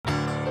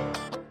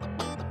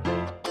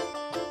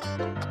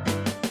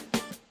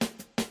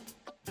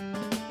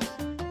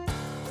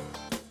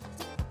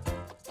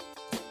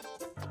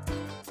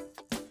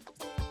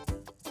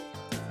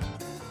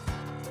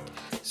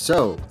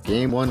So,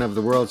 game one of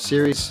the World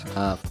Series,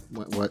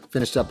 what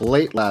finished up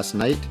late last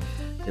night.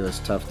 It was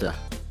tough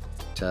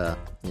to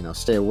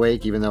stay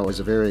awake, even though it was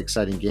a very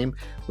exciting game.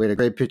 We had a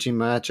great pitching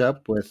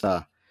matchup with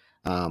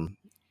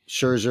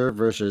Scherzer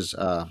versus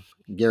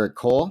Garrett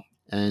Cole,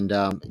 and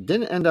it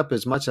didn't end up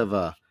as much of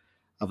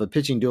a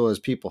pitching duel as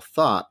people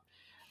thought.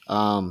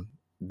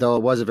 Though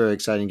it was a very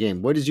exciting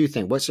game. What did you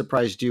think? What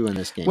surprised you in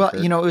this game? Well,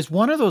 Kurt? it was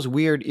one of those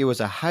weird, it was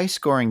a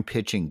high-scoring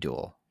pitching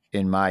duel,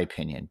 in my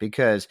opinion,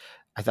 because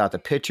I thought the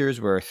pitchers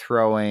were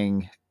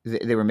throwing,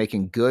 they were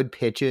making good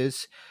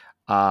pitches.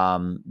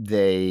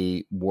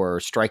 They were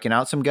striking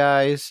out some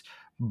guys,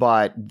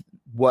 but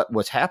what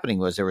was happening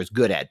was there was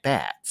good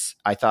at-bats.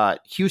 I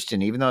thought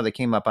Houston, even though they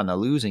came up on the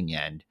losing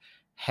end,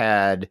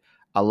 had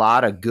a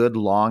lot of good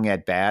long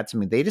at-bats. I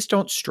mean, they just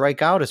don't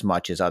strike out as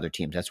much as other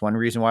teams. That's one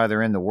reason why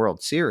they're in the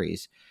World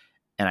Series.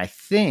 And I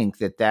think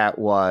that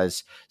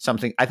was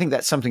something. I think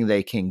that's something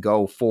they can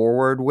go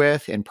forward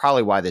with, and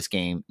probably why these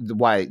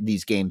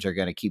games are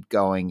going to keep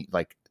going,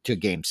 like to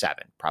Game 7,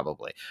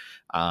 probably.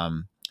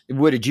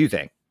 What did you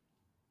think?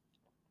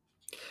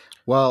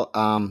 Well,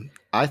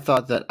 I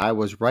thought that I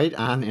was right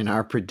on in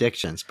our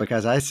predictions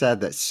because I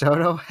said that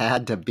Soto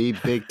had to be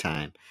big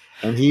time,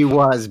 and he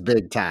was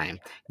big time.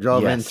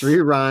 Drove in 3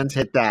 runs,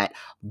 hit that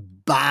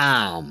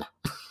bomb.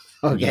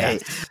 Okay,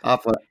 yes.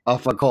 off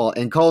of Cole,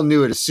 and Cole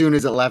knew it as soon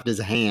as it left his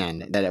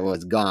hand that it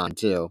was gone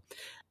too.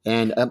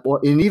 And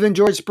even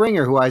George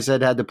Springer, who I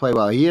said had to play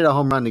well, he hit a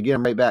home run to get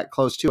him right back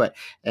close to it.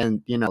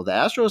 And the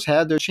Astros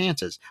had their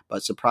chances,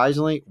 but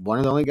surprisingly, one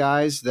of the only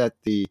guys that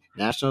the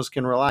Nationals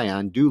can rely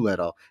on,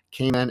 Doolittle,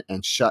 came in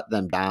and shut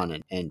them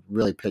down and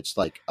really pitched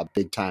like a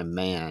big time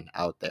man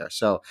out there.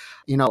 So,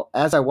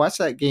 as I watched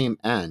that game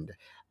end,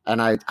 and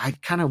I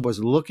kind of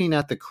was looking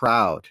at the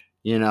crowd,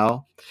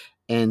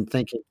 and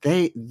thinking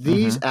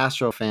these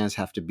Astro fans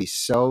have to be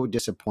so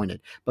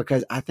disappointed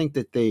because I think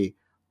that they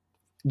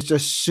just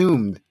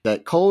assumed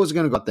that Cole was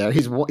going to go up there.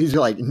 He's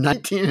like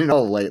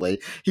 19-0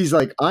 lately. He's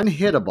like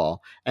unhittable,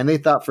 and they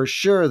thought for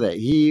sure that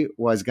he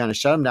was going to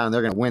shut him down.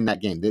 They're going to win that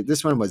game.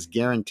 This one was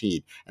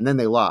guaranteed, and then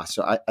they lost.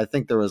 So I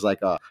think there was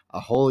like a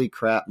holy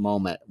crap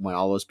moment when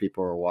all those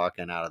people were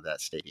walking out of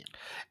that stadium.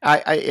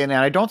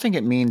 I don't think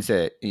it means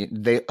that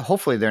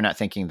hopefully they're not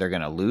thinking they're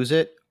going to lose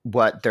it,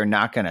 but they're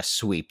not going to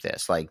sweep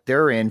this. Like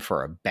they're in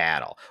for a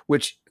battle,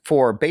 which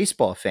for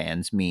baseball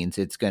fans means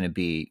it's going to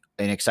be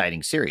an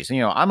exciting series.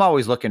 I'm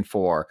always looking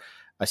for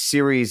a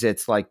series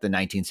that's like the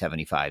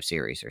 1975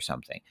 series or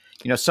something,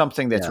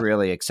 something that's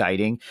really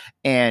exciting.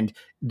 And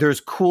there's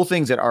cool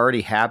things that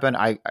already happened.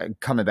 I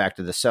coming back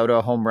to the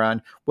Soto home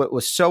run, what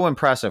was so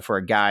impressive for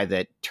a guy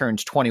that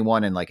turns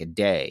 21 in like a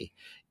day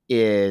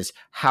is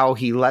how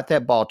he let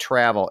that ball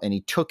travel and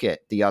he took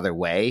it the other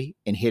way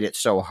and hit it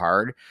so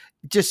hard.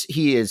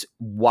 He is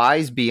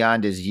wise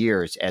beyond his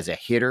years as a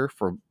hitter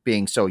for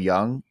being so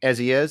young as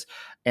he is.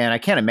 And I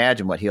can't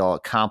imagine what he'll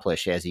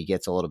accomplish as he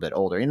gets a little bit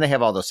older. And they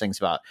have all those things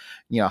about,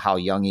 how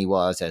young he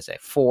was as a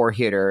 4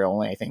 hitter.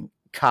 Only I think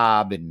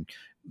Cobb and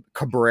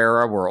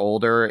Cabrera were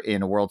older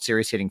in a World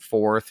Series hitting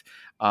 4th.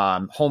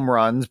 Home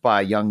runs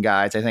by young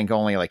guys. I think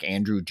only like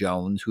Andrew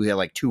Jones, who had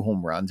like 2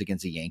 home runs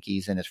against the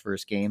Yankees in his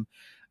first game,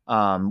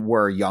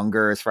 were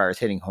younger as far as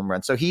hitting home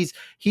runs. So he's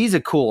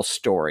a cool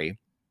story.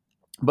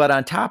 But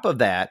on top of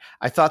that,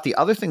 I thought the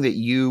other thing that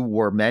you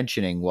were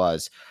mentioning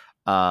was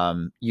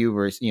you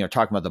were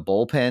talking about the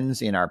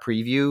bullpens in our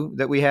preview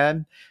that we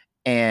had.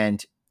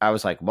 And I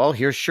was like, well,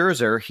 here's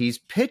Scherzer. He's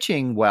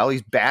pitching well.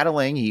 He's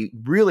battling. He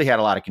really had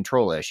a lot of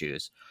control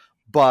issues.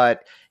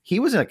 But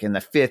he was like in the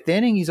 5th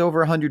inning. He's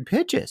over 100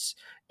 pitches.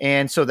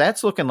 And so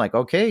that's looking like,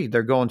 okay,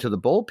 they're going to the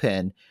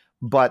bullpen.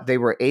 But they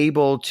were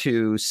able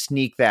to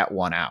sneak that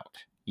one out.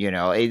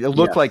 It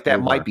looked like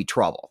that might be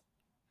trouble.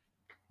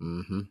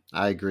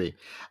 I agree.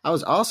 I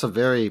was also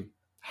very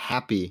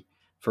happy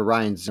for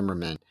Ryan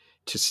Zimmerman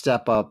to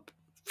step up.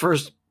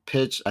 First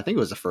pitch, I think it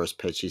was the first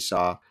pitch he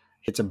saw,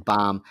 hits a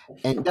bomb.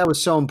 And that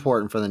was so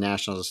important for the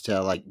Nationals to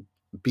like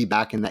be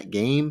back in that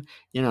game,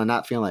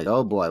 not feeling like,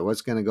 oh boy,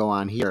 what's going to go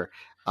on here?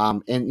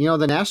 And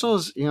the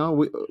Nationals,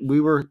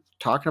 we were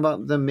talking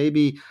about them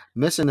maybe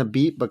missing a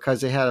beat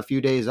because they had a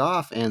few days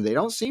off, and they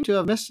don't seem to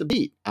have missed a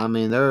beat. I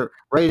mean, they're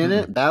right in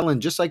it,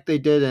 battling just like they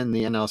did in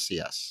the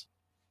NLCS.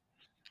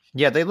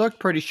 Yeah, they looked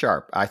pretty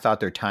sharp. I thought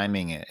their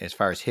timing as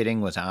far as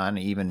hitting was on,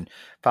 even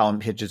fouling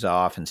pitches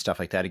off and stuff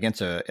like that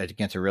against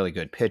a really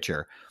good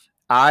pitcher.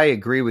 I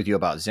agree with you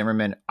about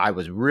Zimmerman. I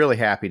was really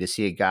happy to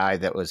see a guy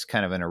that was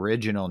kind of an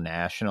original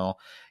national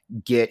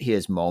get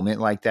his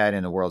moment like that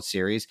in the World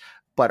Series.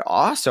 But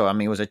also, I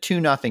mean, it was a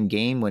 2-0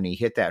 game when he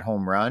hit that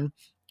home run,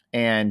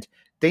 and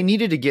they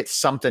needed to get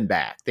something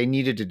back. They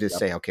needed to just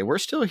say, okay, we're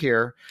still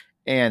here.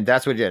 And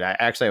that's what he did.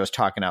 I was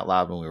talking out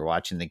loud when we were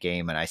watching the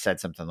game, and I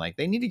said something like,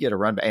 they need to get a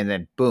run back. And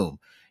then boom,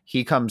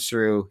 he comes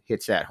through,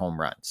 hits that home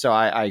run. So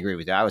I agree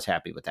with you. I was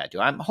happy with that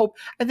too. I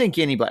think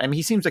anybody, I mean,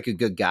 he seems like a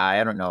good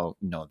guy. I don't know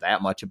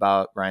that much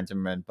about Ryan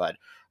Zimmerman, but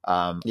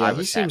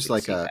he seems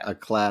like a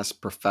class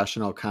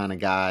professional kind of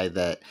guy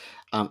that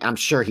I'm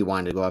sure he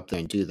wanted to go up there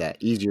and do that.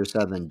 Easier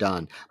said than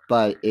done.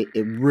 But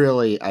it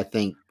really, I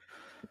think,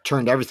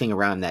 turned everything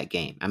around that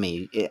game. I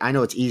mean, I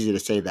know it's easy to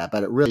say that,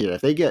 but it really,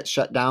 if they get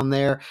shut down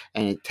there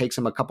and it takes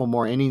them a couple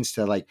more innings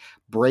to like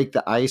break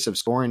the ice of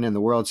scoring in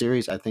the World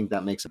Series, I think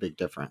that makes a big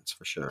difference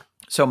for sure.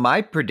 So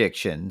my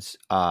predictions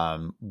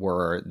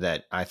were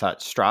that I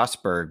thought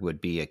Strasburg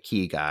would be a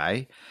key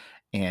guy.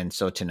 And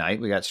so tonight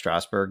we got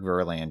Strasburg,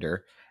 Verlander.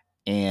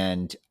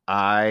 And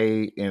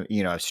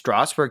if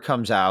Strasburg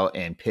comes out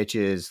and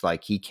pitches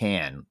like he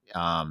can,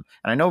 and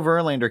I know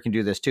Verlander can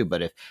do this too,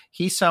 but if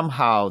he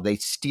somehow they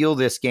steal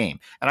this game,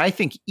 and I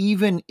think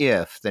even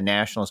if the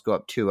Nationals go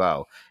up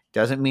 2-0,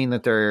 doesn't mean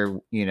that they're,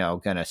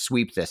 going to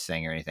sweep this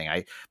thing or anything.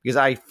 Because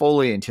I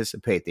fully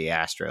anticipate the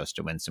Astros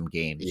to win some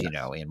games, Yes.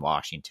 In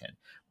Washington.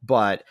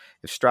 But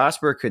if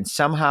Strasburg could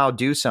somehow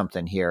do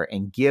something here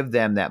and give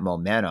them that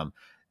momentum,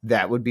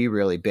 that would be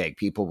really big.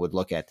 People would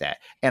look at that.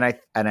 And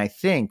I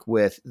think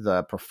with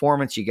the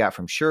performance you got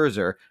from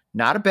Scherzer,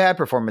 not a bad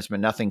performance, but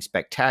nothing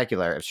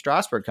spectacular. If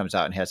Strasburg comes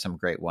out and has some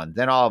great one,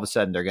 then all of a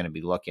sudden they're going to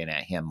be looking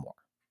at him more.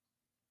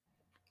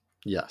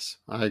 Yes,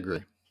 I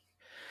agree.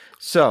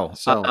 So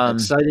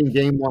exciting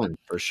game one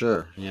for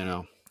sure.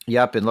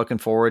 Yep. And looking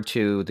forward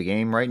to the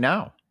game right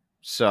now.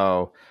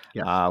 So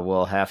Yeah.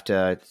 We'll have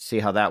to see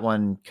how that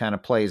one kind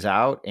of plays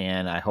out,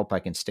 and I hope I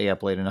can stay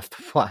up late enough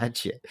to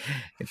watch it.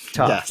 It's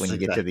tough when you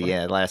get to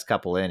the last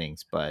couple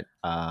innings, but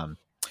all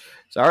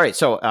right.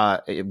 So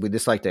we'd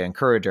just like to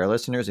encourage our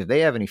listeners, if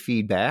they have any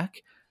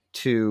feedback,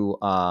 to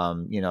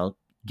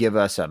give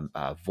us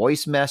a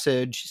voice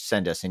message,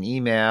 send us an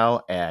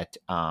email at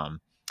our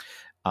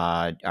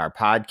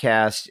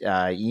podcast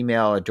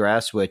email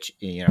address, which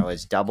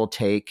is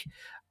doubletake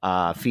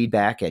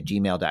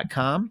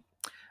feedback@gmail.com.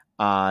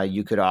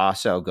 You could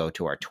also go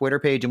to our Twitter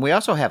page, and we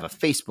also have a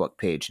Facebook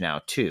page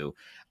now too.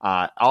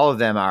 All of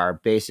them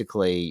are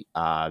basically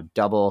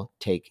Double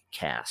Take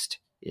Cast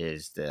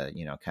is the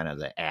kind of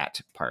the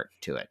 @ part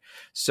to it.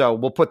 So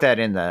we'll put that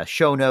in the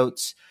show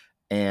notes,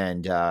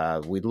 and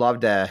we'd love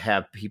to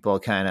have people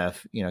kind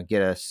of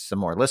get us some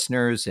more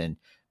listeners and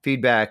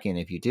feedback. And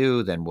if you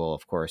do, then we'll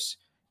of course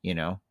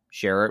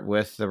share it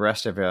with the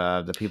rest of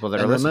the people that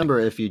are listening. Remember,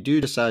 if you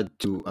do decide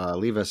to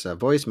leave us a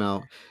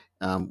voicemail.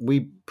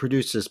 We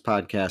produce this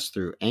podcast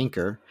through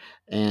Anchor,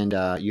 and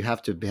you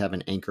have to have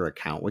an Anchor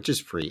account, which is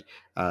free,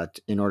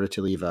 in order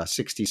to leave a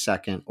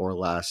 60-second or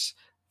less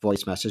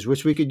voice message,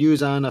 which we could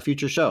use on a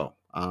future show.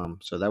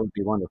 So that would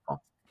be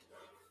wonderful.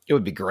 It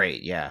would be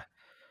great. Yeah.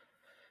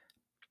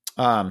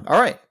 All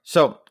right.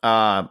 So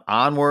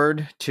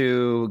onward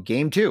to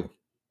game 2.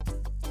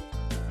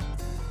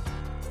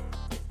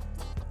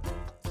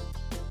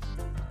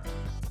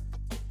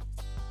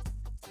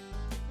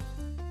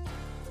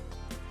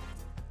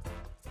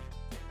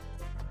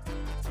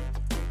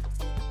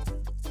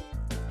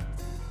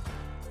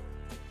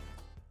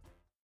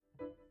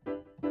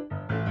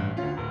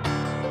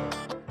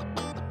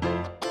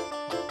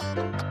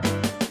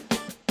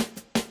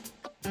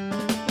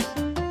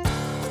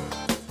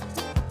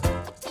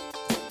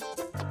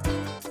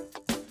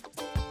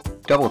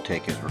 Double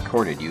Take is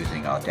recorded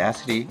using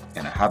Audacity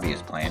and a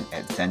hobbyist plan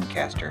at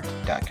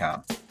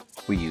Zencastr.com.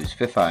 We use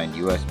Fifine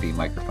USB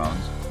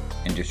microphones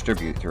and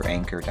distribute through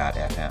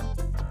Anchor.fm.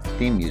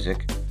 Theme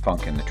music,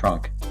 Funk in the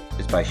Trunk,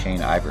 is by Shane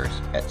Ivers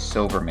at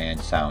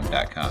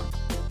SilvermanSound.com.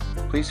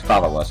 Please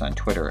follow us on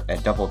Twitter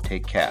at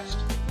DoubleTakeCast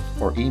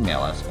or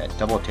email us at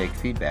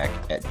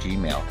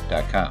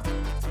doubletakefeedback@gmail.com.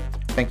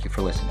 Thank you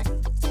for listening.